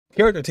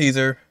Character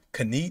teaser,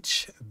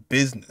 Kinich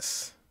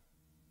business.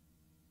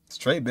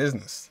 Straight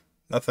business.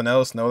 Nothing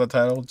else, no other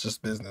title,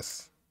 just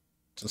business.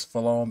 Just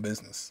full on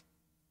business.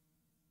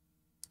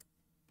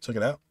 Check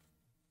it out.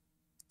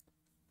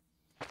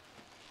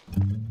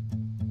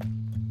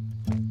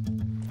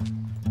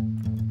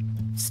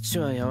 土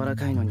は柔ら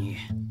かいのに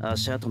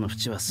足跡の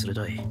縁は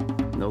鋭い。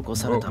残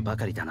されたば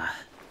かりだな。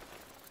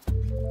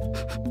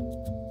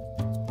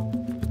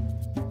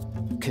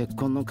結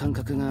婚の感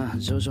覚が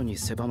徐々に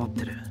狭まっ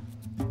てる。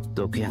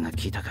毒矢が効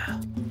いた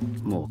か、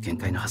もう限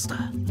界のはずだ。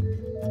な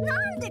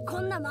んでこ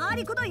んな回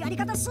りくどいやり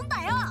方すんだ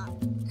よ。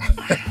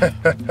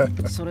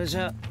それじ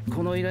ゃ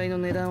この依頼の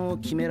値段を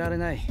決められ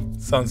ない。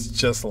Sounds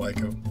just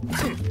like him.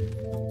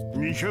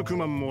 200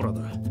万モラ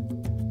だ。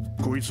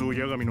こいつを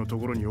八神のと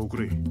ころに送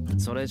れ。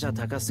それじゃ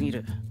高すぎ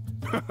る。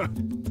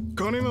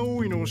金が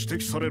多いのを指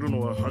摘される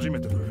のは初め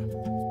てだ。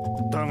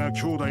だが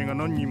兄弟が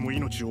何人も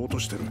命を落と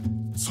してる。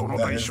その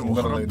代償を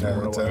払っても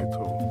らわない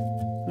と。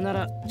な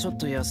らちょっ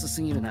と安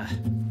すぎるな。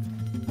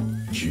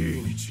キ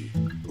ーニチ、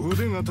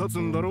腕が立つ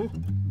んだろ。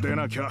で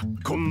なきゃ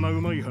こんな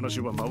うまい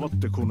話は回っ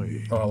てこね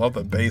え。Oh, I love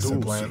the bass ど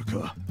and うす plant. る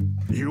か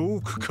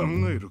よく考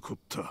えるこっ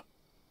た。あ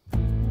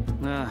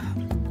あ、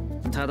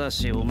ただ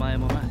しお前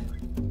もな。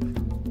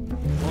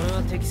俺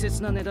は適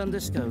切な値段で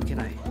しか受け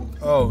ない。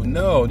Oh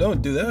no, don't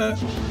do that.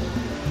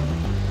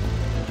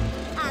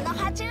 あの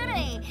爬虫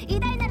類、偉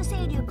大なる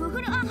清流ク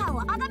フルアハを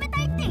崇めた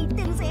いって言っ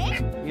てるぜ。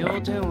要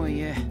点を言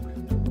え。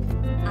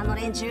あの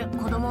連中、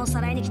子供を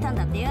さらいに来たん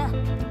だってよ。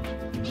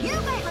誘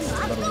拐犯の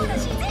悪党ら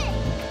しいぜ。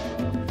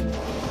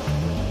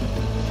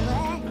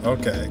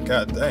Okay,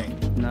 god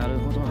dang. なる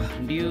ほど、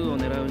竜を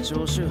狙う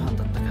常習犯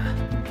だったか。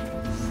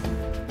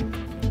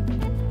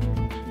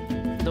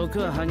毒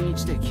は半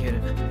日で消え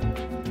る。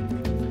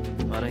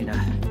悪いな、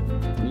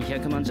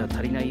200万じゃ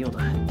足りないようだ。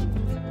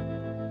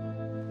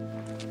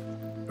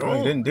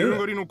おう、didn't do it.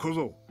 夕張の小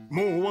僧、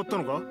もう終わった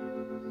のか。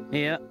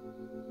いや、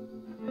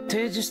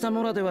提示した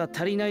モラでは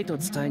足りないと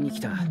伝えに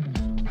来た。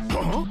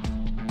は？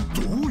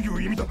どうい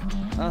う意味だ。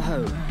アハ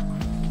ウ、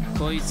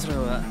こいつら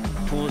は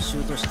報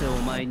酬としてお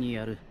前に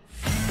やる。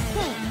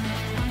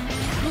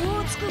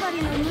大つくば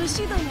りの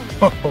主ども、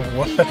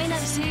 What? 偉大な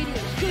る清流ク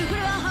フ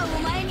ルアハを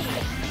前に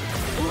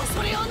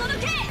恐れおのの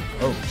け。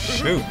 Oh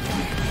shoot.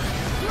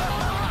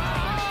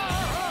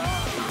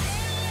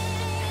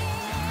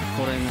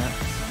 これが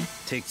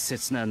適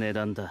切な値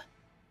段だ。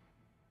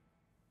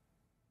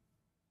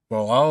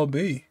Well, I'll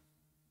be.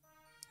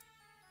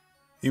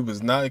 He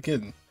was not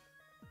kidding.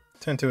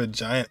 Turned to a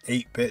giant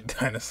 8-bit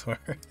dinosaur.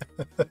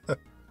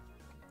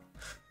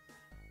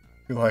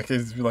 You're like,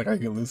 are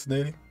you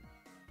hallucinating?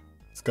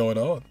 What's going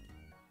on?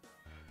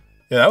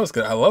 Yeah, that was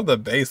good. I love the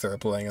bass they're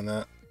playing in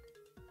that.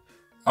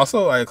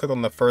 Also, I clicked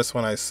on the first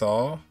one I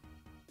saw.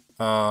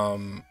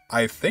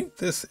 I think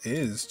this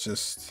is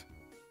just...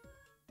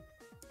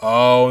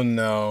 Oh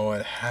no,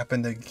 it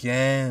happened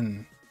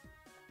again.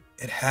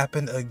 It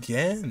happened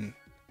again.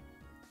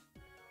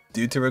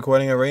 Due to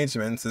recording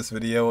arrangements, this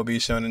video will be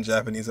shown in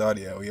Japanese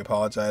audio. We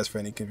apologize for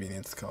any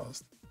inconvenience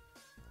caused.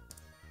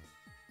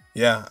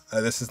 Yeah,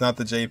 this is not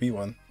the JP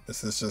one.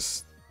 This is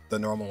just the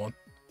normal one.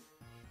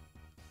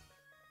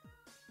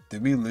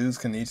 Did we lose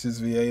Kenichi's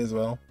VA as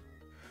well?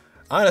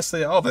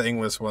 Honestly, all the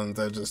English ones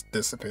are just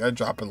disappear. They're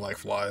dropping like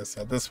flies.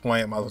 At this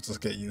point, I might as well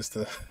just get used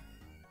to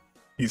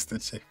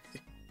JP.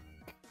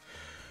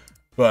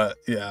 But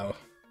yeah.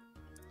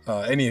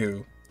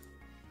 Anywho,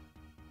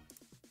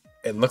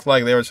 it looked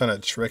like they were trying to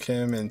trick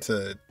him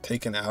into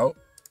taking out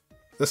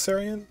the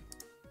Syrian.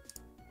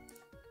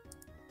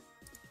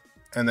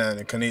 And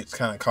then Kinich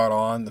kind of caught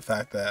on the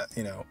fact that,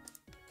 you know,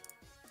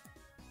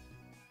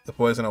 the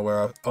poison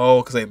aware of.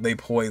 Oh, because they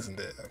poisoned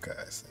it. Okay,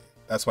 I see.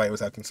 That's why he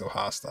was acting so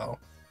hostile.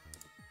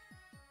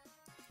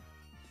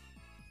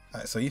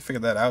 Alright, so you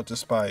figured that out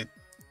just by...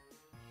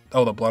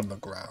 Oh, the blood on the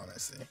ground, I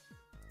see.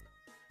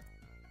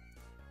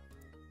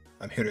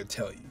 I'm here to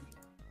tell you.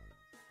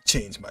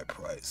 Change my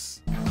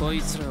price. こ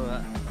いつら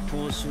は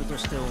報酬と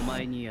してお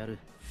前にやる。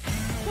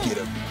 Get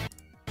him.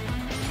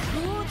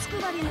 大つ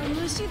くばりの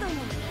主ども、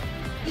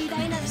偉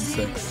大なる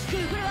清流ク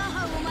フルア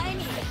ハを前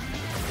に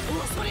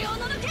恐れおの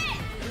のけ。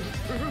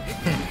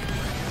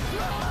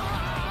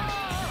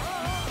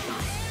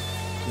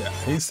 Yeah,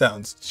 he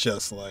sounds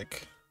just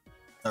like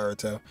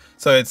Naruto.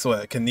 So it's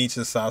what, Kinich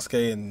is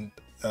Sasuke and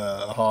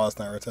Ajaw is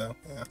Naruto.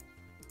 Yeah.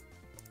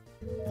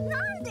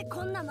 なんで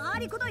こんな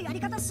回りくどいやり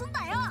方すんだ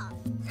よ。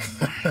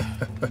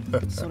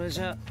それじ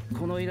ゃ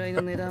この依頼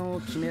の値段を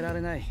決めら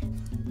れない。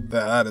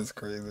That is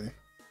crazy.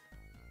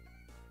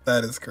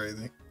 That is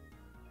crazy.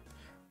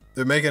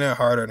 They're making it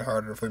harder and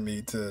harder for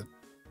me to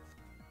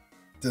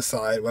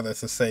decide whether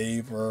to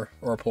save or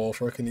pull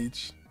for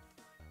Kinich.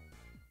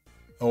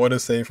 I want to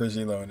save for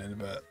Jilonin,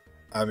 but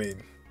I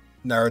mean,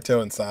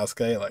 Naruto and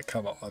Sasuke, like,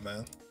 come on,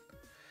 man.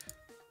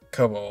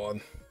 Come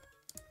on.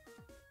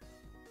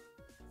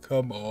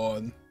 Come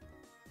on.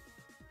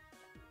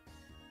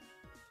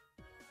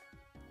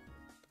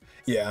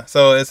 Yeah,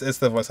 so it's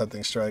the voice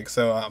acting strike.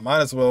 So might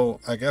as well,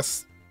 I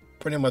guess,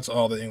 pretty much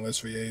all the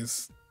English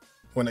VAs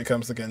when it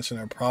comes to Genshin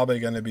are probably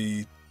going to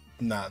be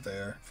not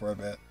there for a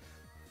bit.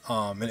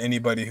 And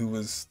anybody who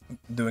was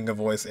doing a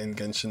voice in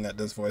Genshin that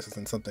does voices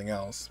in something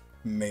else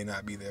may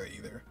not be there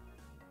either.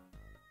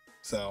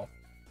 So,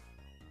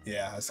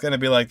 yeah, it's gonna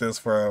be like this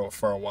for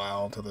a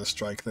while until the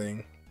strike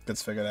thing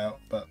gets figured out.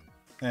 But,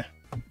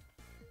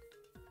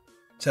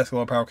 Chess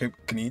will power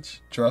Kinich,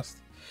 trust.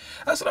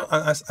 That's what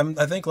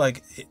I think.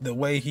 Like the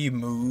way he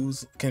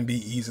moves can be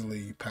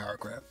easily power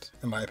grabbed,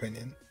 in my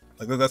opinion.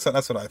 Like that's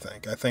what I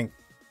think. I think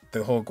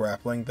the whole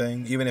grappling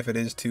thing, even if it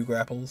is 2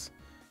 grapples,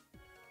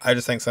 I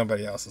just think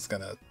somebody else is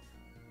gonna,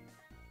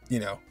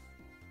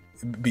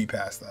 be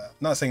past that.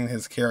 Not saying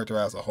his character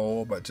as a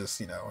whole, but just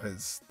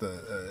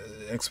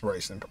the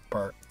exploration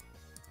part.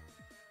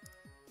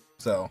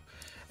 So,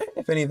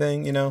 if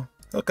anything,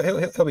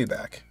 okay, he'll be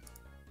back.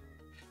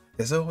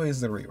 There's always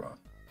the rerun.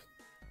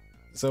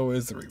 It's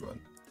always the rerun.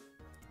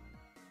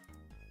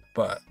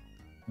 But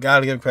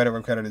gotta give credit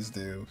where credit is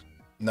due.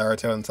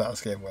 Naruto and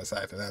Sasuke voice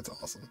acting, that's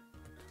awesome.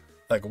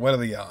 Like, what are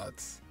the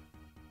odds?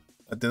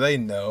 Do they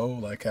know?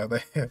 Like, how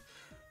they do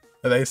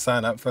they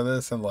sign up for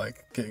this and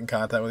like get in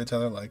contact with each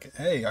other? Like,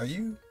 hey,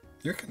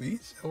 you're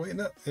Kinich? Oh wait,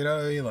 no, you know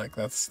what I mean? Like,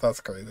 that's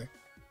crazy.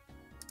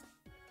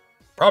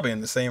 Probably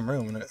in the same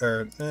room,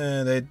 or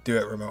they do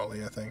it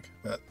remotely, I think.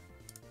 But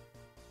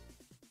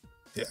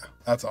yeah,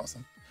 that's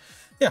awesome.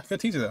 Yeah, good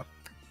teaser though.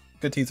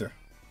 Good teaser.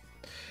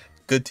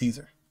 Good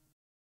teaser.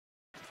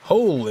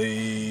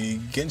 Holy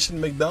Genshin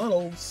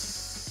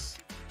McDonald's.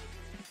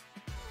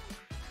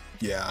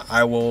 Yeah,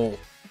 I will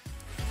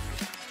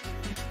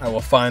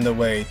find a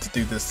way to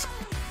do this,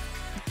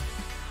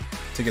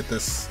 to get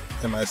this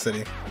in my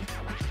city.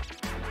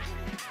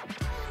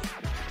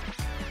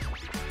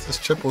 Is this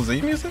Triple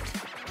Z music?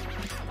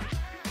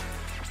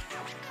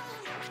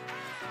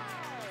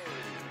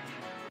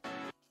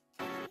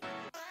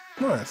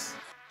 Nice.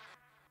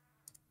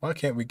 Why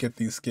can't we get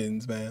these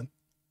skins, man?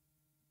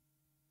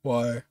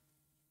 Why?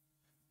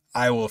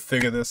 I will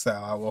figure this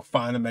out. I will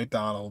find a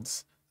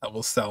McDonald's. I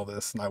will sell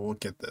this and I will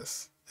get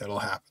this. It'll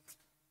happen.